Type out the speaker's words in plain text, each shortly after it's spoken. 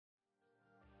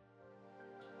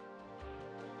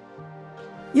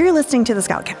You're listening to the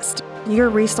Scoutcast, your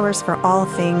resource for all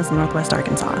things Northwest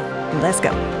Arkansas. Let's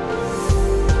go.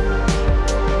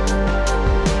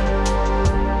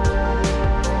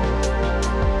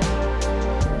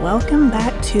 Welcome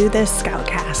back to the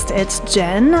Scoutcast. It's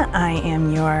Jen. I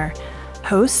am your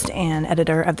host and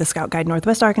editor of the Scout Guide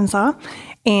Northwest Arkansas.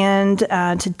 And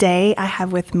today I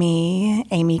have with me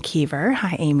Amy Keever.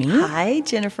 Hi, Amy. Hi,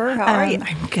 Jennifer. How are you?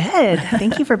 I'm good.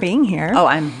 Thank you for being here. Oh,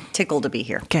 I'm tickled to be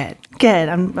here. Good.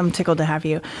 I'm tickled to have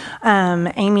you.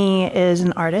 Amy is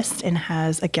an artist and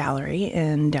has a gallery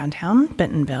in downtown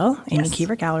Bentonville, Amy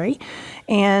Keever Gallery.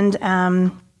 And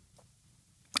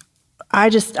I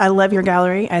love your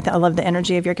gallery. I love the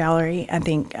energy of your gallery. I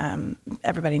think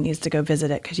everybody needs to go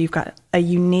visit it because you've got a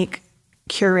unique,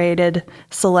 curated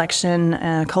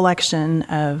collection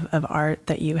of art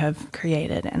that you have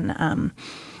created, and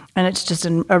it's just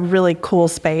a really cool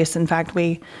space. In fact,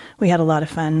 we had a lot of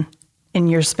fun in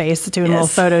your space doing a little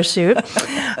photo shoot.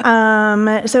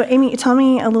 So, Amy, tell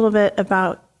me a little bit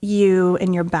about you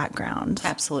and your background.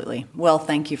 Absolutely. Well,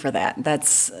 thank you for that.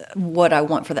 That's what I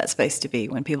want for that space to be.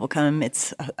 When people come,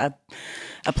 it's a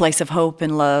place of hope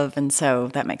and love, and so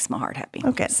that makes my heart happy.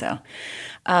 Okay. So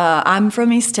I'm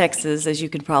from East Texas, as you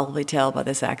could probably tell by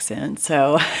this accent.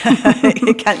 So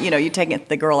you take it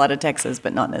the girl out of Texas,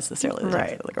 but not necessarily the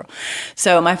Texas girl.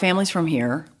 So my family's from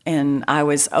here, and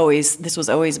this was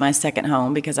always my second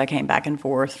home because I came back and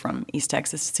forth from East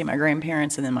Texas to see my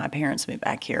grandparents, and then my parents moved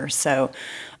back here. So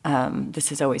this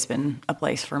has always been a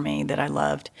place for me that I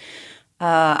loved.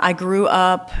 I grew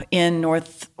up in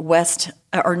northeast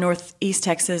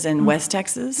Texas and West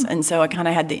Texas, and so I kind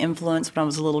of had the influence when I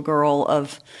was a little girl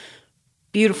of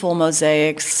beautiful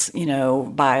mosaics,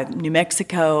 by New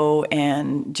Mexico,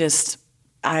 and just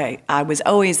I was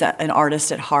always an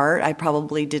artist at heart. I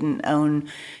probably didn't own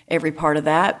every part of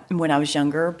that when I was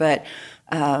younger, but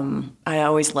I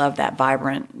always loved that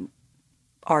vibrant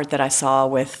art that I saw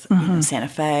with Santa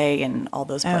Fe and all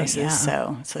those places.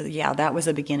 So that was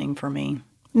a beginning for me.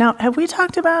 Now, have we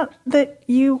talked about that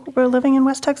you were living in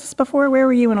West Texas before? Where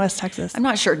were you in West Texas? I'm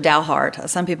not sure. Dalhart.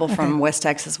 Some people from West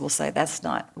Texas will say that's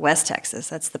not West Texas.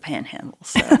 That's the Panhandle.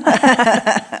 So.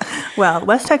 Well,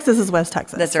 West Texas is West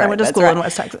Texas. That's right. I went to school in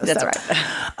West Texas. That's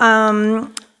right.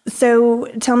 So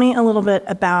tell me a little bit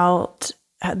about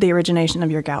the origination of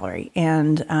your gallery.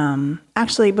 And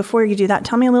actually, before you do that,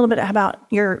 tell me a little bit about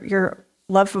your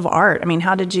love of art. I mean,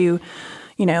 how did you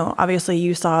obviously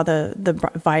you saw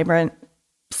the vibrant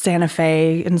Santa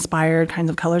Fe inspired kinds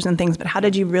of colors and things, but how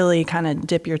did you really kind of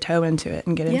dip your toe into it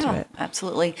and get into it?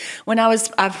 Absolutely.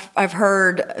 I've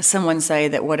heard someone say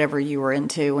that whatever you were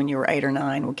into when you were 8 or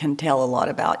 9 can tell a lot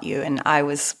about you. And I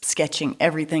was sketching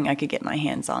everything I could get my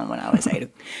hands on when I was 8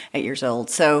 years old.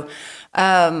 So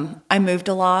I moved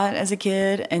a lot as a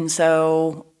kid, and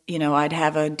so I'd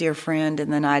have a dear friend,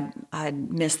 and then I'd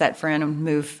miss that friend and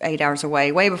move 8 hours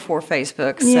away, way before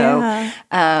Facebook. So,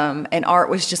 and art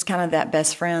was just kind of that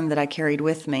best friend that I carried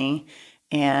with me,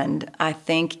 and I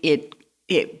think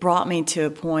it brought me to a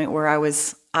point where I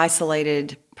was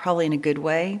isolated, probably in a good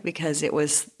way, because it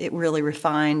really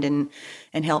refined and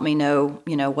helped me know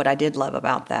what I did love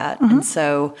about that, and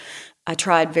so. I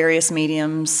tried various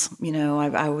mediums.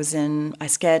 I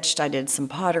sketched, I did some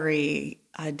pottery,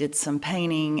 I did some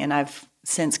painting, and I've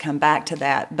since come back to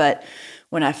that. But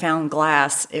when I found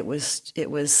glass, it was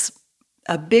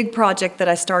a big project that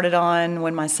I started on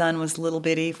when my son was little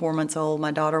bitty, 4 months old.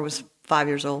 My daughter was 5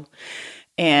 years old.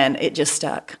 And it just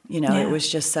stuck. It was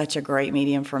just such a great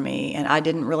medium for me. And I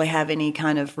didn't really have any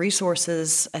kind of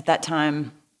resources at that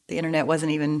time. The internet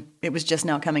it was just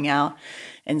now coming out.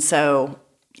 And so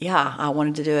I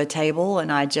wanted to do a table,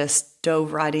 and I just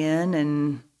dove right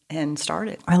in and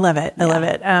started. I love it. I love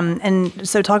it. And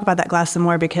so talk about that glass some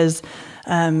more, because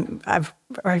I've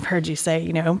heard you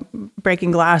say, breaking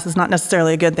glass is not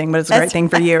necessarily a good thing, but it's a great thing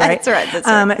for you, right? That's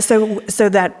right. So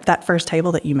that first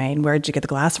table that you made, where did you get the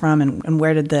glass from, and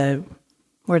where did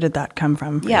that come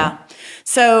from? Yeah.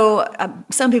 So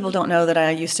some people don't know that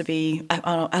I used to be,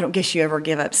 I don't guess you ever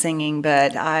give up singing,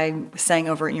 but I sang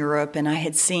over in Europe, and I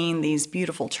had seen these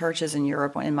beautiful churches in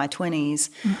Europe in my 20s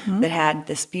that had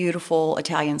this beautiful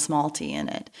Italian small T in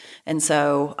it. And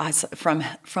so from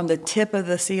the tip of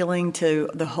the ceiling to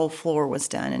the whole floor was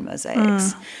done in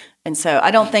mosaics. And so I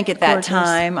don't think at that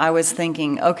time I was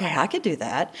thinking, okay, I could do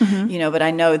that, but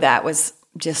I know that was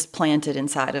just planted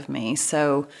inside of me.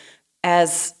 So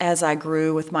as I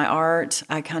grew with my art,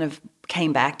 I kind of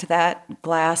came back to that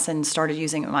glass and started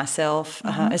using it myself.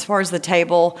 As far as the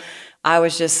table, I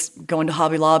was just going to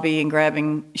Hobby Lobby and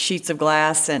grabbing sheets of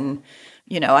glass and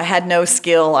I had no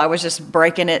skill. I was just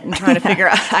breaking it and trying to figure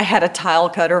out. I had a tile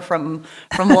cutter from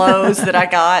Lowe's that I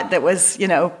got that was,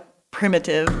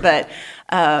 primitive. But,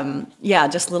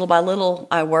 just little by little,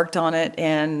 I worked on it.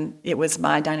 And it was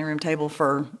my dining room table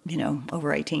for,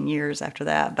 over 18 years after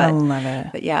that. But, I love it.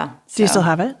 But yeah. Do you still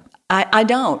have it? I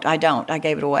don't. I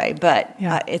gave it away. But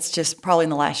it's just probably in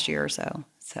the last year or so.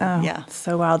 So, yeah.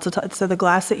 So wild. So the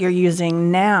glass that you're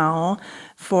using now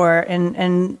for,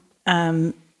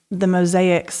 the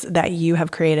mosaics that you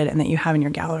have created and that you have in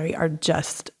your gallery are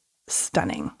just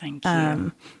stunning. Thank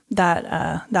you.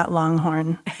 That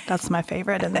longhorn, that's my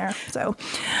favorite in there. So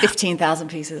 15,000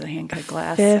 pieces of hand-cut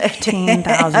glass. 15,000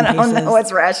 pieces. I don't know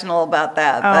what's rational about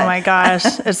that. Oh my gosh.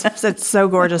 It's so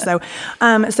gorgeous though.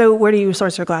 So where do you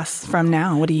source your glass from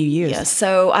now? What do you use? Yes.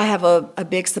 So I have a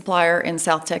big supplier in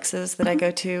South Texas that I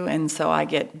go to. And so I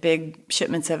get big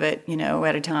shipments of it,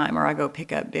 at a time, or I go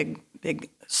pick up big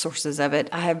sources of it.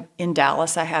 In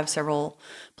Dallas, I have several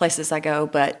places I go,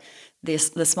 but the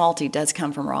smalty does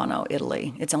come from Murano,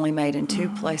 Italy. It's only made in 2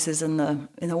 places in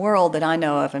the world that I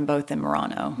know of, and both in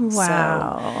Murano.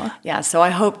 Wow. So I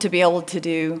hope to be able to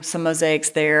do some mosaics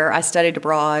there. I studied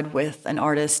abroad with an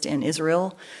artist in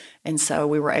Israel, and so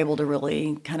we were able to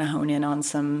really kind of hone in on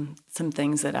some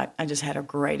things that I just had a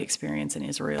great experience in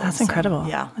Israel. That's incredible.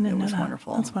 Yeah, it was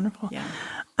wonderful. That's wonderful. Yeah.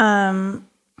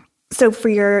 So for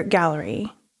your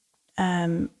gallery,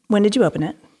 when did you open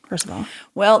it, first of all?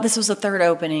 Well, this was the 3rd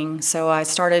opening. So I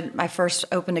first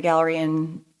opened a gallery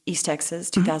in East Texas,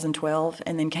 2012,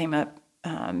 and then came up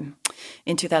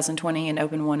in 2020 and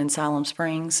opened one in Siloam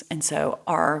Springs. And so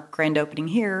our grand opening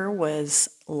here was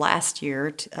last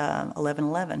year,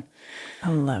 11/11. I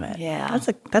love it. Yeah.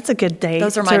 That's a good date.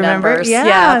 Those are to my remember. numbers.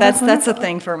 Yeah, that's a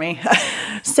thing for me.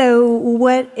 So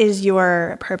what is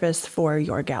your purpose for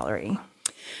your gallery?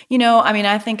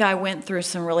 I think I went through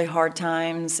some really hard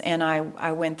times, and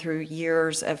I went through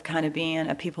years of kind of being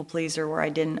a people pleaser where I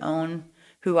didn't own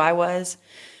who I was.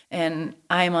 And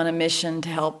I am on a mission to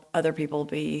help other people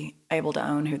be able to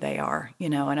own who they are,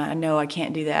 and I know I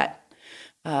can't do that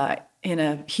in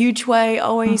a huge way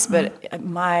always, but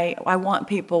I want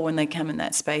people when they come in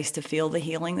that space to feel the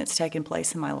healing that's taken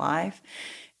place in my life.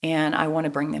 And I want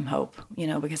to bring them hope,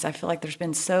 because I feel like there's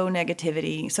been so much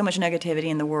negativity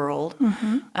in the world.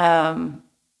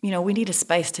 We need a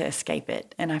space to escape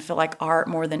it. And I feel like art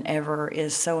more than ever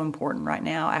is so important right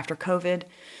now. After COVID,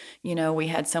 we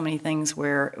had so many things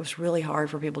where it was really hard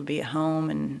for people to be at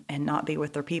home and not be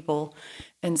with their people.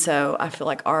 And so I feel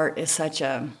like art is such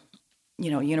a,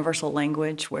 universal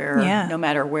language where no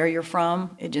matter where you're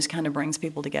from, it just kind of brings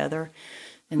people together.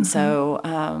 And so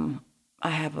I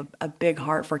have a big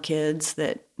heart for kids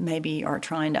that maybe are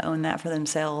trying to own that for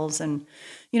themselves. And,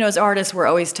 as artists, we're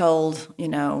always told,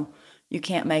 you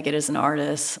can't make it as an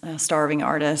artist, a starving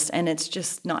artist, and it's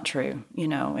just not true,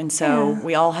 And so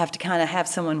we all have to kind of have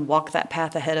someone walk that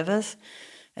path ahead of us.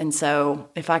 And so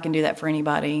if I can do that for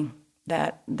anybody,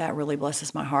 that really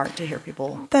blesses my heart to hear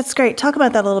people. That's great. Talk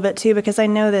about that a little bit too, because I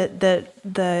know that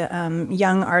the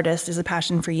young artist is a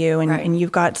passion for you, and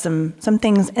you've got some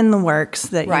things in the works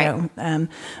that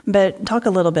but talk a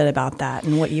little bit about that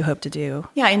and what you hope to do.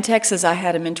 Yeah, in Texas, I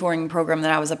had a mentoring program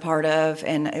that I was a part of,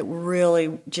 and it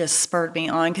really just spurred me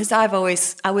on because I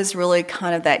was really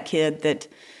kind of that kid that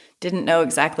didn't know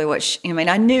exactly what.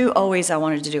 I knew always I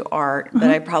wanted to do art, but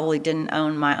I probably didn't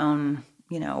own my own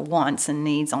wants and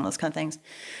needs, all those kind of things.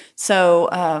 So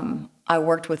I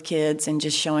worked with kids and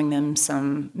just showing them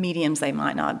some mediums they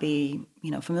might not be,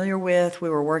 familiar with. We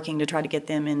were working to try to get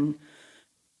them in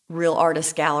real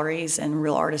artist galleries and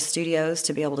real artist studios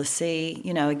to be able to see,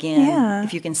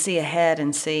 if you can see ahead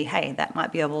and see, hey, that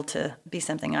might be able to be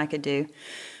something I could do.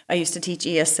 I used to teach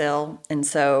ESL, and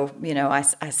so,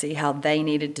 I see how they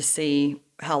needed to see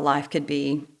how life could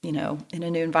be, in a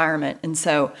new environment. And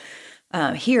so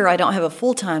here, I don't have a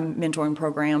full-time mentoring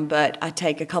program, but I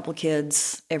take a couple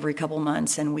kids every couple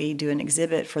months, and we do an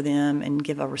exhibit for them and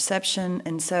give a reception.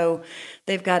 And so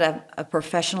they've got a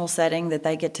professional setting that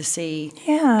they get to see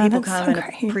people come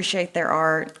and appreciate their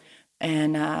art.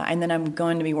 And then I'm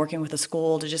going to be working with a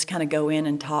school to just kind of go in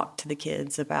and talk to the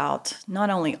kids about not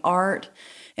only art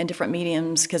and different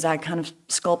mediums, because I kind of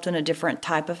sculpt in a different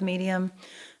type of medium,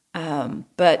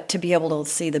 but to be able to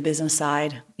see the business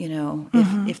side,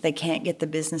 if they can't get the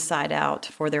business side out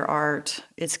for their art,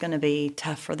 it's going to be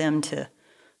tough for them to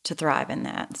thrive in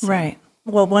that. So. Right.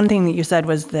 Well, one thing that you said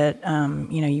was that,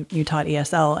 you taught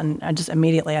ESL, and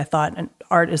I thought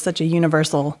art is such a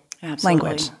universal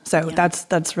language. So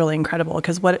that's really incredible,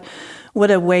 because what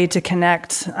a way to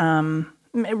connect.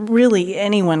 Really,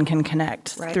 anyone can connect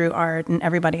through art, and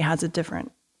everybody has a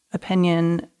different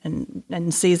opinion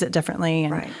and sees it differently.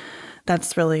 And Right.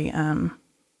 that's really,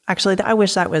 actually, I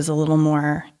wish that was a little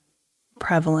more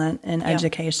prevalent in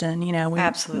education. You know,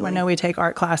 Absolutely. I know we take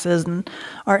art classes and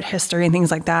art history and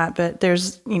things like that, but there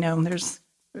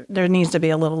needs to be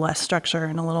a little less structure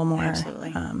and a little more,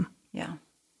 Absolutely. a Yeah.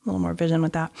 little more vision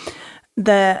with that.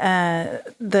 The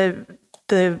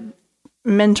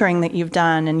mentoring that you've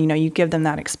done, and you give them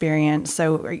that experience.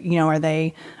 So are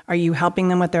you helping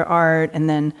them with their art, and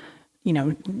then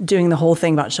doing the whole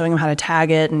thing about showing them how to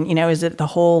tag it, and is it the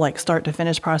whole like start to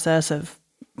finish process of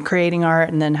creating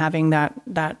art and then having that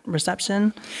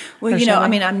reception? Well, I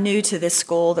mean, I'm new to this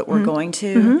school that we're going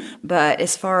to, but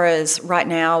as far as right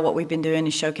now, what we've been doing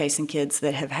is showcasing kids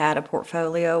that have had a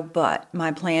portfolio, but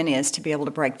my plan is to be able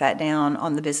to break that down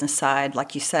on the business side,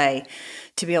 like you say,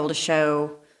 to be able to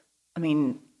show, I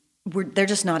mean, they're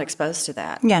just not exposed to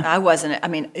that. Yeah. I wasn't. I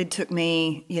mean, it took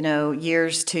me,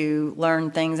 years to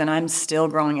learn things, and I'm still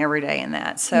growing every day in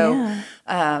that. So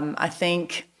I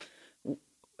think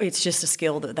it's just a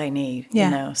skill that they need,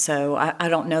 So I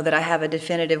don't know that I have a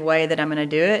definitive way that I'm going to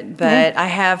do it, but I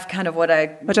have kind of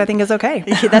which I think is okay.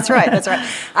 That's right. That's right.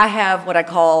 I have what I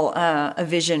call a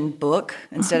vision book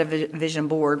instead of a vision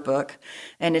board book,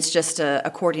 and it's just a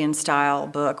accordion style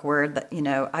book where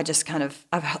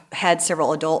I've had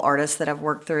several adult artists that I've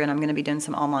worked through, and I'm going to be doing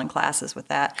some online classes with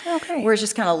that. Okay. Where it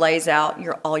just kind of lays out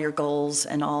all your goals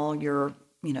and all your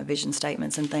vision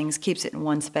statements and things, keeps it in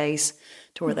one space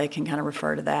to where they can kind of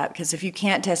refer to that. Because if you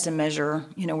can't test and measure,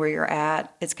 where you're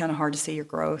at, it's kind of hard to see your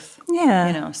growth.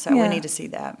 Yeah. So we need to see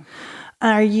that.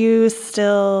 Are you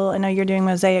still, I know you're doing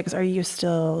mosaics, are you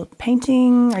still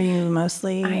painting? Are you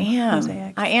mostly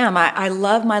mosaics? I am. I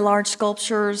love my large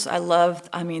sculptures.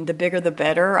 The bigger the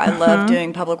better. I love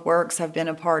doing public works. I've been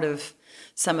a part of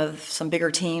some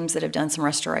bigger teams that have done some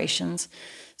restorations.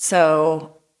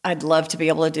 So I'd love to be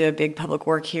able to do a big public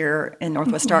work here in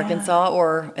Northwest Arkansas,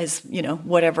 or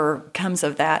whatever comes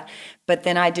of that. But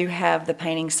then I do have the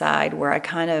painting side where I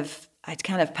kind of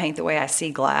paint the way I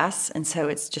see glass, and so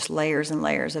it's just layers and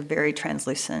layers of very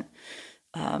translucent,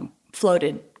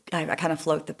 floated. I kind of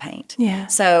float the paint. Yeah.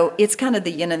 So it's kind of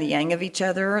the yin and the yang of each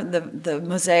other. The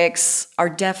mosaics are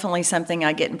definitely something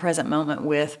I get in present moment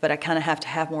with, but I kind of have to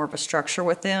have more of a structure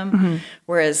with them.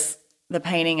 Whereas the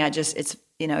painting,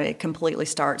 it completely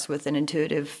starts with an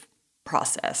intuitive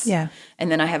process. Yeah.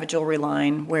 And then I have a jewelry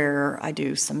line where I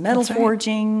do some metal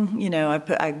forging.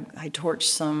 I torch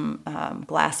some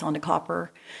glass onto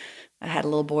copper. I had a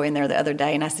little boy in there the other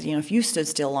day, and I said, if you stood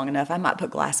still long enough, I might put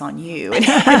glass on you. And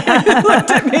he looked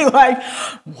at me like,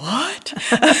 what?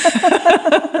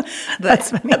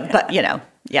 But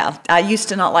I used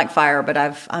to not like fire, but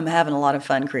I'm having a lot of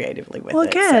fun creatively with it. Well,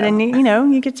 good. So. And,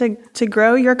 you get to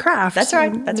grow your craft. That's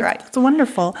right. That's right. It's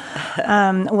wonderful.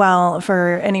 Well,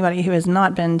 for anybody who has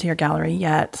not been to your gallery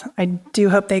yet, I do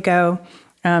hope they go.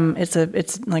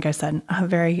 It's like I said, a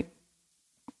very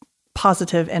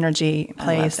positive energy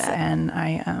place, and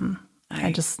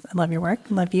I just love your work.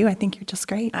 Love you. I think you're just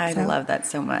great. I love that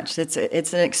so much. It's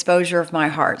an exposure of my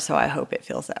heart, so I hope it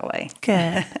feels that way.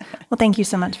 Good. Well, thank you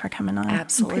so much for coming on.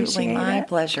 Absolutely. My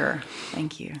pleasure.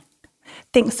 Thank you.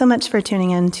 Thanks so much for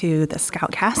tuning in to the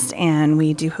Scoutcast, and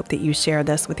we do hope that you share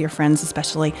this with your friends,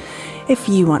 especially if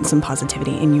you want some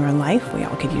positivity in your life. We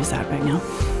all could use that right now.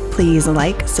 Please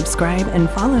like, subscribe, and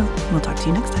follow. We'll talk to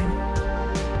you next time.